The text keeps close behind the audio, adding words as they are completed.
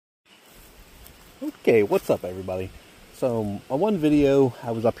Okay, what's up everybody? So on one video I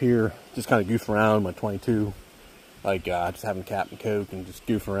was up here just kind of goofing around my 22, like just having Captain Coke and just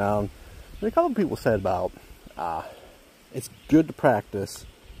goofing around. And a couple of people said about it's good to practice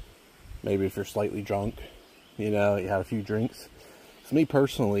maybe if you're slightly drunk, you know, you had a few drinks. So me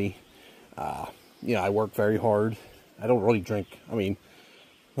personally, you know, I work very hard. I don't really drink. I mean,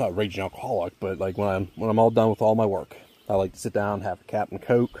 I'm not a raging alcoholic, but like when I'm all done with all my work, I like to sit down, have a Captain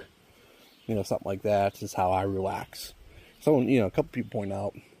Coke, you know, something like that. This is how I relax. So, you know, a couple people point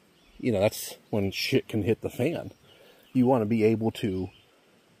out, you know, that's when shit can hit the fan. You want to be able to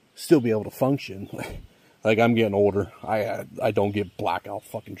still be able to function. Like, I'm getting older. I don't get blackout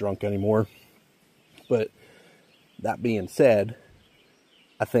fucking drunk anymore. But that being said,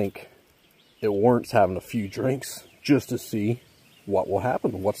 I think it warrants having a few drinks just to see what will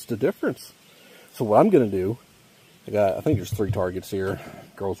happen. What's the difference? So what I'm going to do, I think there's 3 targets here.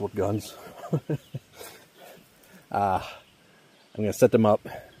 Girls with guns. I'm going to set them up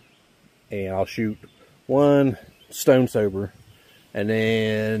and I'll shoot one stone sober, and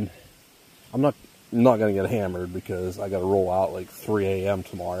then I'm not going to get hammered because I got to roll out like 3 a.m.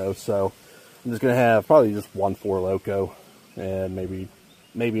 tomorrow. So I'm just going to have probably just one Four Loko and maybe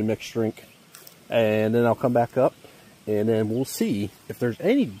a mixed drink, and then I'll come back up and then we'll see if there's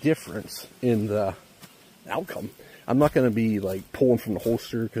any difference in the outcome. I'm not going to be like pulling from the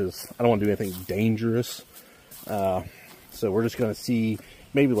holster because I don't want to do anything dangerous. So we're just going to see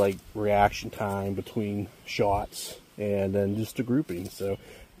maybe like reaction time between shots and then just a grouping. So,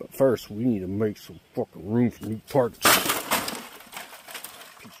 but first we need to make some fucking room for new targets.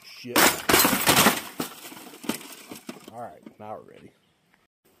 Piece of shit. Alright, now we're ready.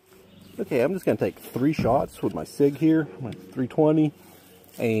 Okay, I'm just going to take 3 shots with my SIG here, my 320,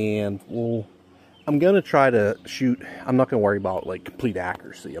 and I'm going to try to shoot. I'm not going to worry about like complete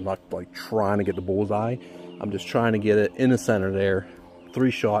accuracy. I'm not like trying to get the bullseye. I'm just trying to get it in the center there. 3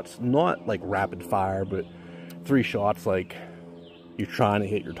 shots, not like rapid fire, but 3 shots like you're trying to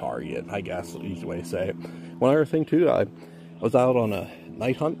hit your target, I guess is the easy way to say it. One other thing too, I was out on a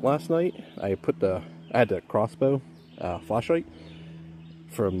night hunt last night. I had the crossbow flashlight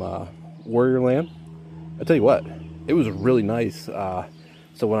from Warrior Land. I tell you what, it was really nice.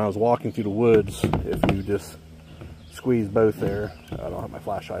 So when I was walking through the woods, if you just squeeze both there, I don't have my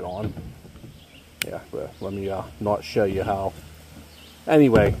flashlight on. Yeah, but let me not show you how.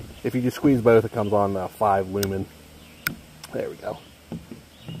 Anyway, if you just squeeze both, it comes on 5 lumen. There we go.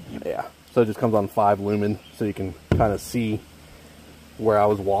 Yeah, so it just comes on 5 lumen, so you can kind of see where I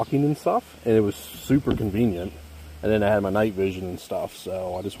was walking and stuff, and it was super convenient. And then I had my night vision and stuff,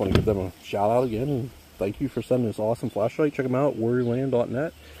 so I just want to give them a shout out again, and thank you for sending this awesome flashlight. Check them out,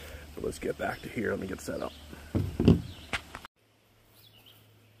 warriorland.net. But let's get back to here. Let me get set up.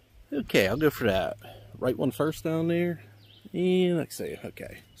 Okay, I'll go for that right one first down there. And let's see.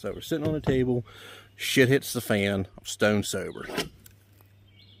 Okay, so we're sitting on the table. Shit hits the fan. I'm stone sober.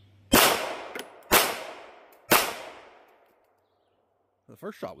 The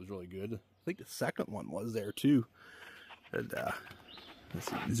first shot was really good. I think the second one was there too. And let's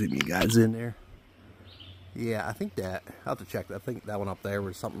see, zoom you guys in there. Yeah, I think that, I'll have to check that. I think that one up there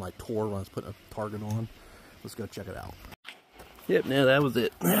was something I tore when I was putting a target on. Let's go check it out. Yep, no, that was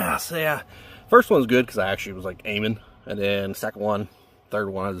it. So yeah, first one was good because I actually was like aiming. And then second one, third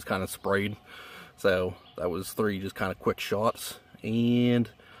one, I just kind of sprayed. So that was 3 just kind of quick shots. And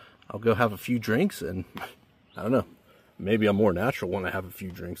I'll go have a few drinks, and I don't know, maybe I'm more natural when I have a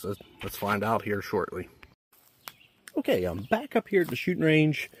few drinks. Let's find out here shortly. Okay, I'm back up here at the shooting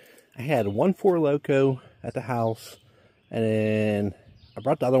range. I had 1 Four Loko at the house, and then I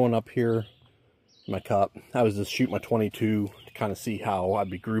brought the other one up here in my cup. I was just shooting my 22 to kind of see how I'd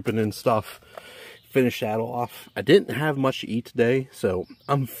be grouping and stuff. Finish that off. I didn't have much to eat today, so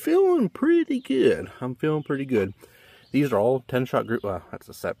I'm feeling pretty good. I'm feeling pretty good. These are all 10-shot group. Well, that's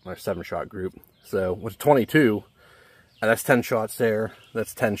my 7-shot group. So with 22, that's 10 shots there.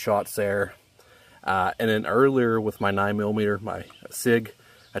 That's 10 shots there. And then earlier with my 9mm, my SIG,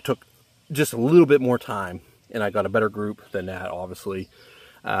 I took just a little bit more time, and I got a better group than that, obviously.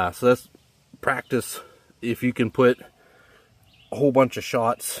 So that's practice. If you can put a whole bunch of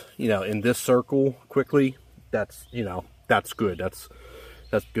shots, you know, in this circle quickly, that's, you know, that's good. That's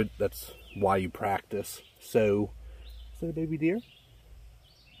good. That's why you practice. So, is that a baby deer?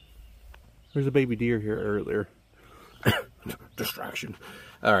 There's a baby deer here earlier. Distraction.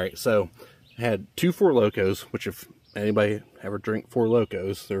 All right, so I had 2 Four Lokos, which if anybody ever drink Four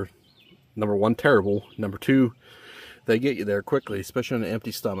Lokos, they're number 1 terrible, number 2 they get you there quickly, especially on an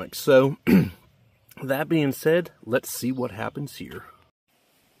empty stomach. So that being said, let's see what happens here.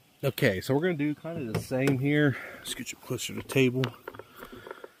 Okay, so we're going to do kind of the same here. Let's get you closer to the table.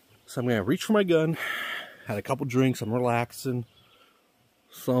 So I'm going to reach for my gun. Had a couple drinks. I'm relaxing.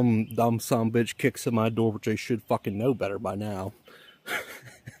 Some dumb bitch kicks in my door, which I should fucking know better by now.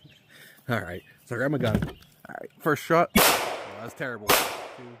 Alright, so I grab my gun. Alright, first shot. Oh, that was terrible. 2.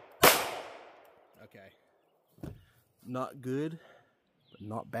 Okay. Not good, but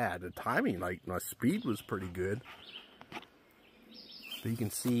not bad. The timing, like, my speed was pretty good. But you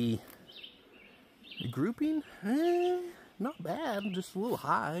can see the grouping, not bad, just a little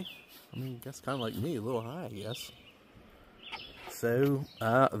high. I mean, I guess kind of like me, a little high, I guess. So,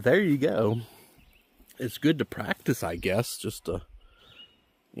 there you go. It's good to practice, I guess, just to,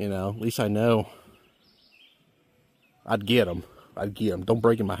 you know, at least I know I'd get them. I'd get them. Don't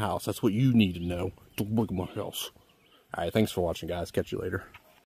break in my house. That's what you need to know. Don't break in my house. All right, thanks for watching, guys. Catch you later.